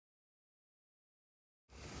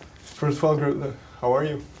First of all, how are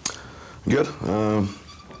you? Good.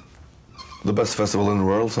 The best festival in the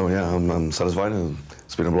world, so yeah, I'm satisfied.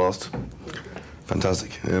 It's been a blast.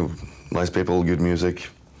 Fantastic. Yeah, nice people, good music.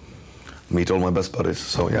 Meet all my best buddies,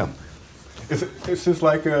 so yeah. Is this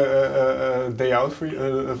like a day out for you,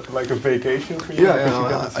 like a vacation for you?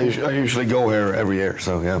 Yeah, I usually go here every year,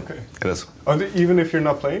 so yeah, okay. It is. Oh, even if you're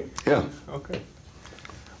not playing? Yeah. Okay.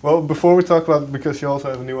 Well, before we talk about, because you also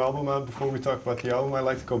have a new album out, before we talk about the album, I'd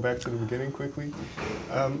like to go back to the beginning quickly.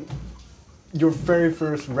 Your very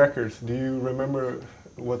first record, do you remember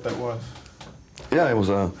what that was? Yeah, it was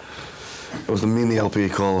a mini LP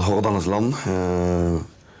called Hordanes Land.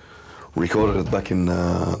 Recorded it back in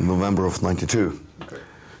November of '92, okay,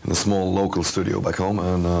 in a small local studio back home,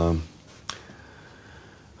 and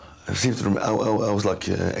I seem to remember I was like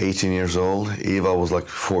 18 years old. Ivar was like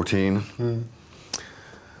 14,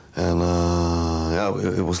 and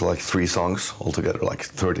yeah, it was like 3 songs altogether, like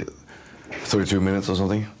 32 minutes or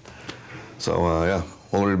something. So yeah,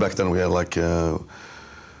 already back then we had like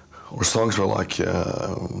our songs were like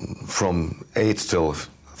from 8 till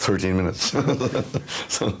 13 minutes.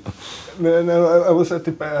 So. No, I was at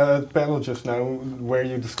the panel just now where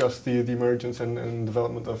you discussed the emergence and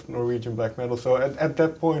development of Norwegian black metal. So at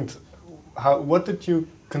that point, what did you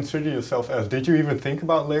consider yourself as? Did you even think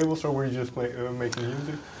about labels, or were you just making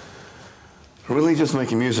music? Really just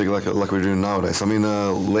making music like we're doing nowadays. I mean,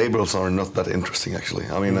 labels are not that interesting actually.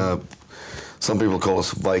 I mean, some people call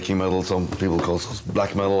us Viking metal, some people call us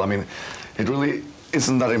black metal. I mean, it really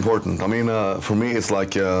isn't that important. I mean, for me, it's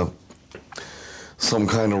like some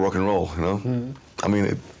kind of rock and roll, you know. I mean,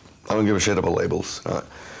 I don't give a shit about labels.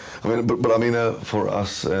 I mean, but I mean, for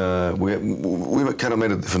us, we kind of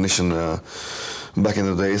made a definition back in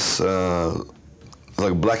the days.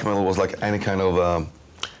 Like black metal was like any kind of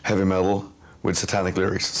heavy metal with satanic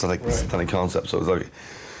lyrics, satanic concepts. So it's like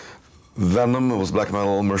Venom was black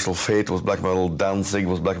metal, Merciful Fate was black metal, Danzig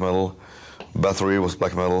was black metal, Bathory was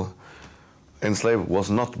black metal. Enslaved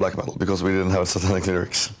was not black metal because we didn't have satanic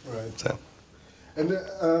lyrics. Right. So. And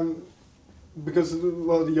because,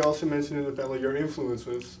 well, you also mentioned in the panel your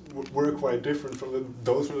influences were quite different from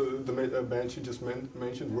those were the bands you just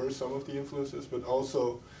mentioned were some of the influences, but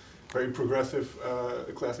also very progressive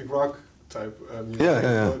classic rock type music.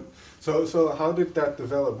 Yeah. So how did that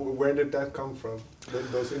develop? Where did that come from?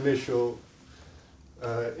 Those initial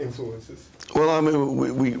influences? Well, I mean,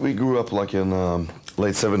 we grew up like in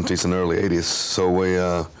late 70s and early 80s, so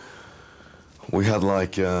we had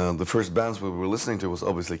like the first bands we were listening to was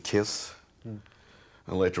obviously Kiss,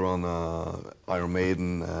 and later on Iron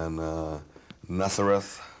Maiden and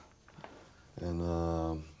Nazareth, and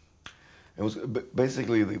it was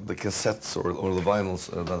basically the cassettes or the vinyls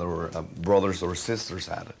that our brothers or sisters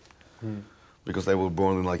had, because they were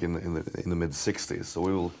born in like in the mid 60s,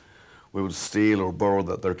 so we would steal or borrow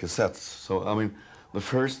their cassettes. So I mean, the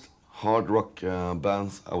first hard rock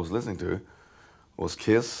bands I was listening to was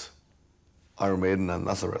Kiss, Iron Maiden, and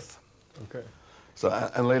Nazareth. Okay. So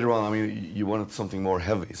and later on, I mean, you wanted something more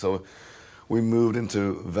heavy, so we moved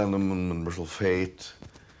into Venom and Merciful Fate,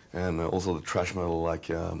 and also the thrash metal, like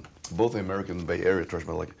both the American Bay Area thrash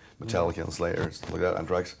metal, like Metallica and Slayer and stuff like that,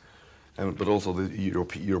 Anthrax, but also the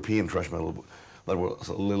European thrash metal that was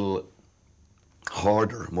a little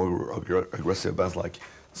harder, more aggressive bands like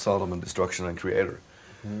Sodom and Destruction and Creator,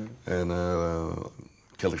 and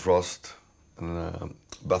Celtic Frost and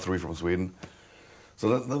Bathory from Sweden.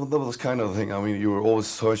 So that was kind of the thing. I mean, you were always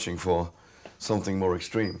searching for something more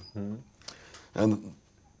extreme. And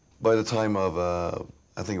by the time of,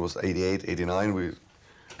 I think it was 88, 89, we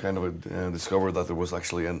kind of discovered that there was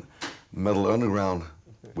actually a metal underground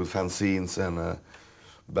with fanzines and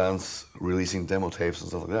bands releasing demo tapes and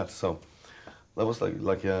stuff like that. So that was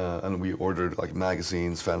like and we ordered like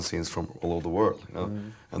magazines, fanzines from all over the world, you know.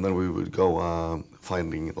 And then we would go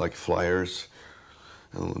finding like flyers,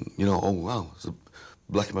 and you know, oh wow, it's a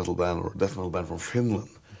black metal band or a death metal band from Finland.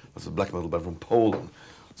 It's a black metal band from Poland.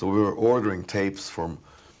 So we were ordering tapes from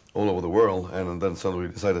all over the world, and then suddenly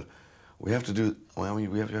we decided we have to do. Well, I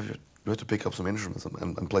mean, we have to pick up some instruments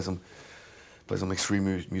and play some extreme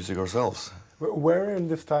music ourselves. Where in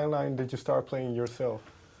this timeline did you start playing yourself?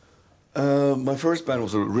 My first band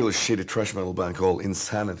was a really shitty thrash metal band called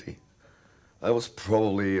Insanity. That was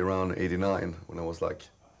probably around '89 when I was like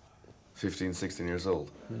 15, 16 years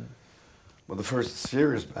old. But the first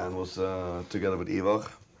serious band was together with Ivar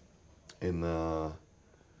in,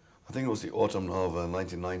 I think it was the autumn of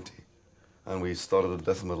 1990. And we started a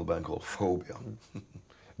death metal band called Phobia.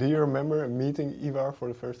 Do you remember meeting Ivar for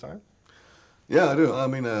the first time? Yeah, I do. I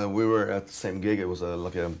mean, we were at the same gig. It was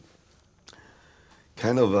like a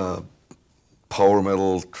kind of a power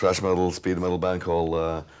metal, thrash metal, speed metal band called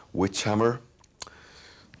Witchhammer.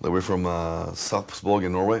 They were from Sarpsborg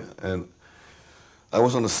in Norway, and I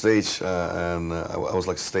was on the stage and I was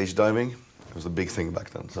like stage diving. It was a big thing back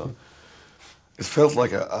then, so it felt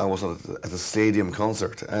like I was at a stadium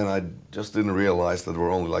concert, and I just didn't realize that there were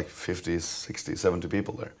only like 50, 60, 70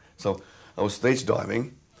 people there. So I was stage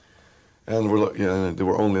diving, and there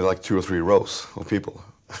were only like 2 or 3 rows of people.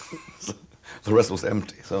 So the rest was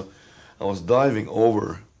empty. So I was diving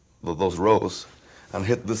over those rows and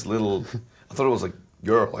hit this little, I thought it was a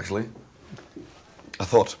girl actually, I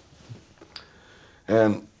thought.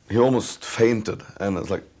 And he almost fainted, and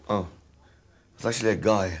it's like, oh, it's actually a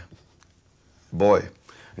guy, boy.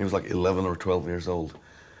 He was like 11 or 12 years old.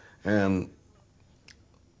 And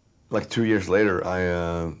like 2 years later,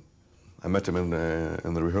 I met him in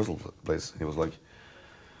the rehearsal place. He was like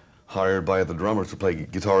hired by the drummer to play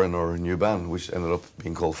guitar in our new band, which ended up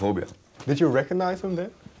being called Phobia. Did you recognize him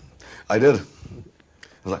then? I did. I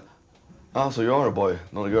was like, ah, so you are a boy,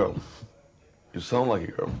 not a girl. You sound like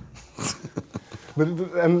a girl.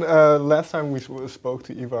 And last time we spoke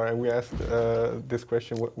to Ivar and we asked this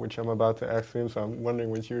question, which I'm about to ask him, so I'm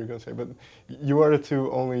wondering what you're going to say. But you are the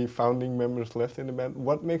 2 only founding members left in the band.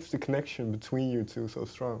 What makes the connection between you 2 so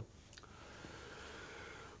strong?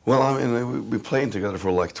 Well, I mean, we've been playing together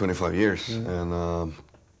for like 25 years, and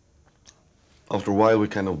after a while we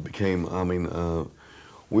kind of became,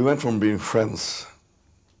 we went from being friends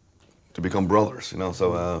to become brothers, you know,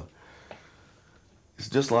 so it's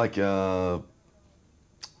just like,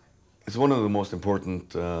 it's one of the most important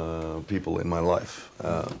people in my life,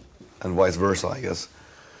 and vice versa, I guess.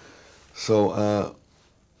 So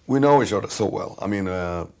we know each other so well. I mean,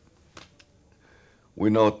 we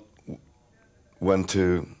know when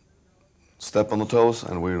to step on the toes,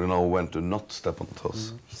 and we know when to not step on the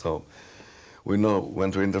toes. So we know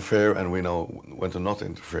when to interfere, and we know when to not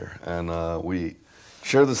interfere. And we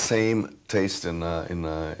share the same taste in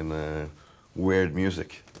weird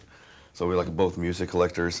music. So we're like both music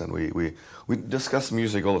collectors, and we discuss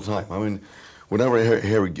music all the time. I mean, whenever I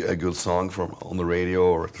hear a good song from on the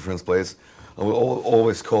radio or at a friend's place, I will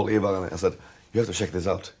always call Ivar and I said, "You have to check this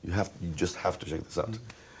out. You just have to check this out."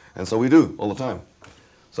 And so we do all the time.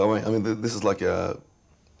 So I mean, this is like a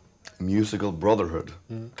musical brotherhood,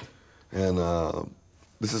 and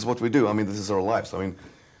this is what we do. I mean, this is our lives. I mean,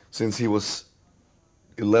 since he was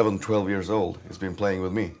 11, 12 years old, he's been playing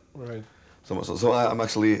with me. Right. So I'm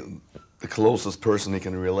actually the closest person he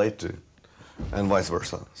can relate to, and vice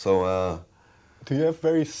versa. So. Do you have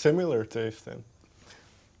very similar taste then?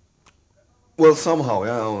 Well, somehow,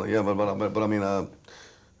 yeah, but I mean,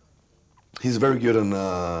 he's very good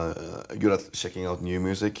good at checking out new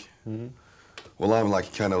music. Well, I'm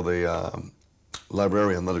like kind of the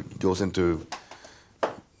librarian that goes into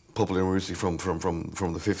popular music from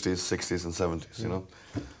the 50s, 60s, and 70s. You know,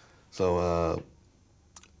 so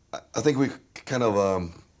I think we kind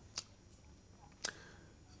of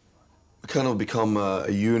become a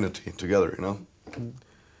unity together. You know.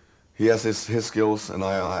 He has his skills and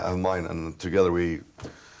I have mine, and together we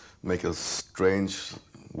make a strange,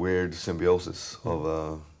 weird symbiosis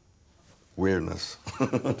of weirdness.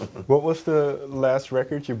 What was the last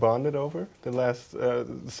record you bonded over? The last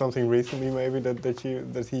something recently maybe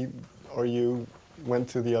that he or you went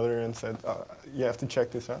to the other and said, "You have to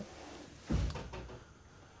check this out."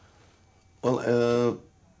 Well,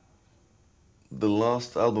 the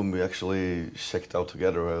last album we actually checked out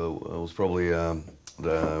together was probably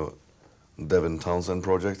the Devin Townsend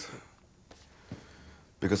project,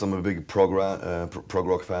 because I'm a big prog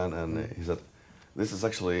rock fan, and he said, "This is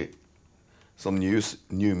actually some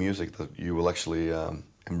new music that you will actually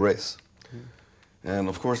embrace." And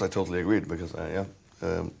of course I totally agreed, because I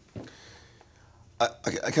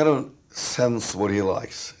kind of sense what he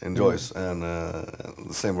likes, enjoys, and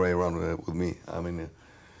the same way around with me. I mean,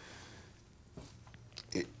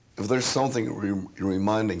 if there's something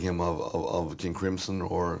reminding him of King Crimson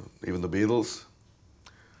or even the Beatles,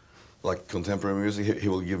 like contemporary music, he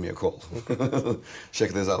will give me a call.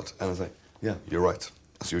 Check this out, and I say, yeah, you're right,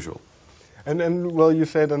 as usual. And well, you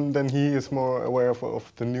said then he is more aware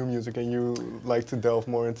of the new music, and you like to delve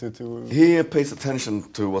more into. He pays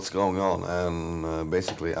attention to what's going on, and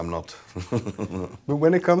basically I'm not. But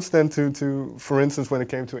when it comes then to, for instance, when it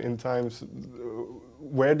came to In Times,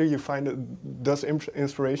 where do you find it? Does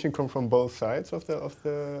inspiration come from both sides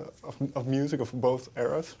of music of both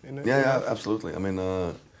eras? Yeah, absolutely. I mean,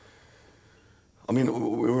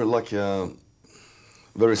 we were like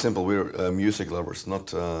very simple. We're music lovers,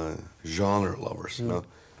 not genre lovers. You know?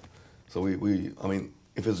 So I mean,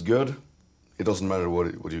 if it's good, it doesn't matter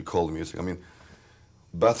what you call the music. I mean,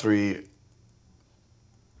 Bathory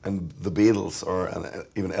and the Beatles or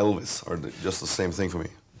even Elvis are just the same thing for me.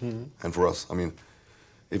 And for us, I mean,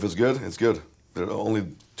 if it's good, it's good. There are only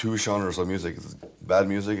two genres of music: it's bad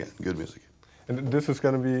music and good music. And this is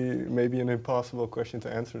going to be maybe an impossible question to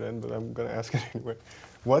answer then, but I'm going to ask it anyway.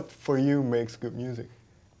 What for you makes good music?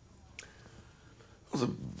 It's a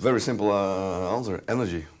very simple answer: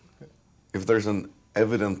 energy. If there's an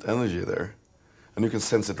evident energy there, and you can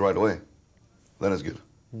sense it right away, then it's good.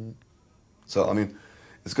 So I mean,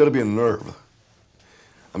 it's got to be a nerve.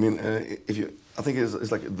 I mean, I think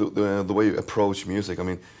it's like the way you approach music. I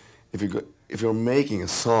mean, if you're making a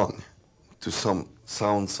song to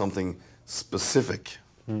sound something specific,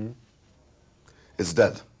 it's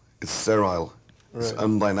dead. It's sterile. Right. It's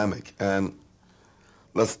undynamic, and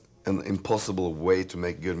that's an impossible way to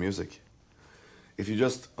make good music. If you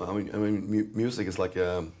just, I mean, music is like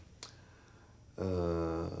a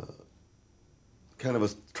kind of a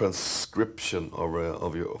transcription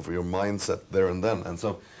of your mindset there and then, and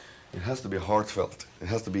so it has to be heartfelt. It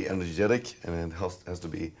has to be energetic, and it has to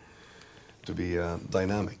be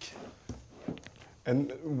dynamic.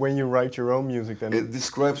 And when you write your own music, then it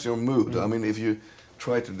describes your mood. I mean, if you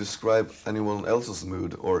try to describe anyone else's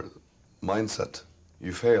mood or mindset,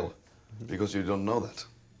 you fail because you don't know that.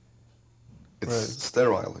 It's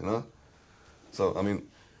sterile, you know. So I mean,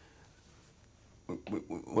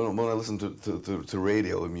 when I listen to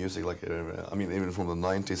radio and music, like I mean, even from the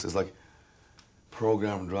 '90s, it's like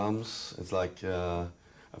programmed drums. It's like a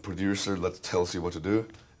producer that tells you what to do.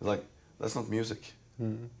 It's like that's not music.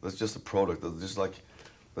 That's just a product.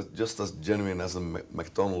 That's just as genuine as a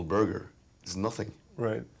McDonald's burger. It's nothing.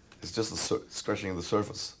 Right. It's just scratching the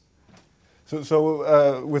surface.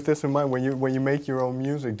 So with this in mind, when you make your own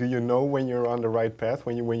music, do you know when you're on the right path?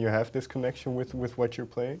 When you have this connection with what you're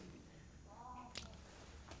playing?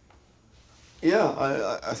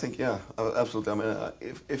 Yeah, I think absolutely. I mean,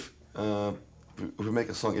 if we make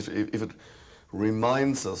a song, if it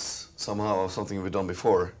reminds us somehow of something we've done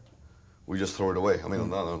before, we just throw it away. I mean,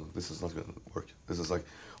 no, this is not going to work. This is like,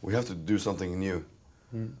 we have to do something new.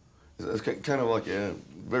 It's kind of like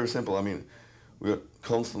very simple. I mean, we are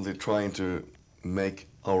constantly trying to make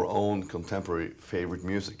our own contemporary favorite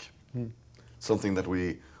music, something that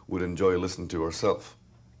we would enjoy listening to ourselves.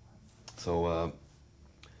 So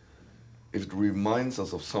if it reminds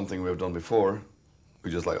us of something we have done before,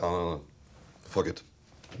 we just like, oh, no, fuck it,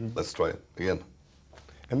 let's try it again.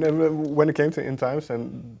 And then when it came to In Times,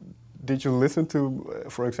 and did you listen to,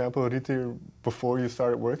 for example, Ritir before you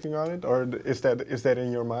started working on it, or is that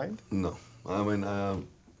in your mind? No, I mean,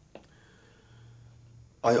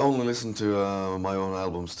 I only listen to my own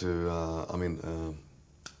albums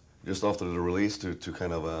just after the release to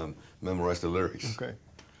kind of memorize the lyrics. Okay.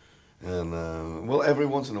 And well, every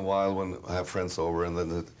once in a while when I have friends over and then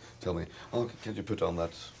they tell me, oh, can't you put on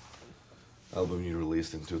that album you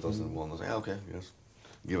released in 2001? I say, okay, yes,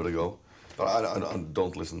 give it a go. But I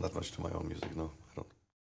don't listen that much to my own music, no.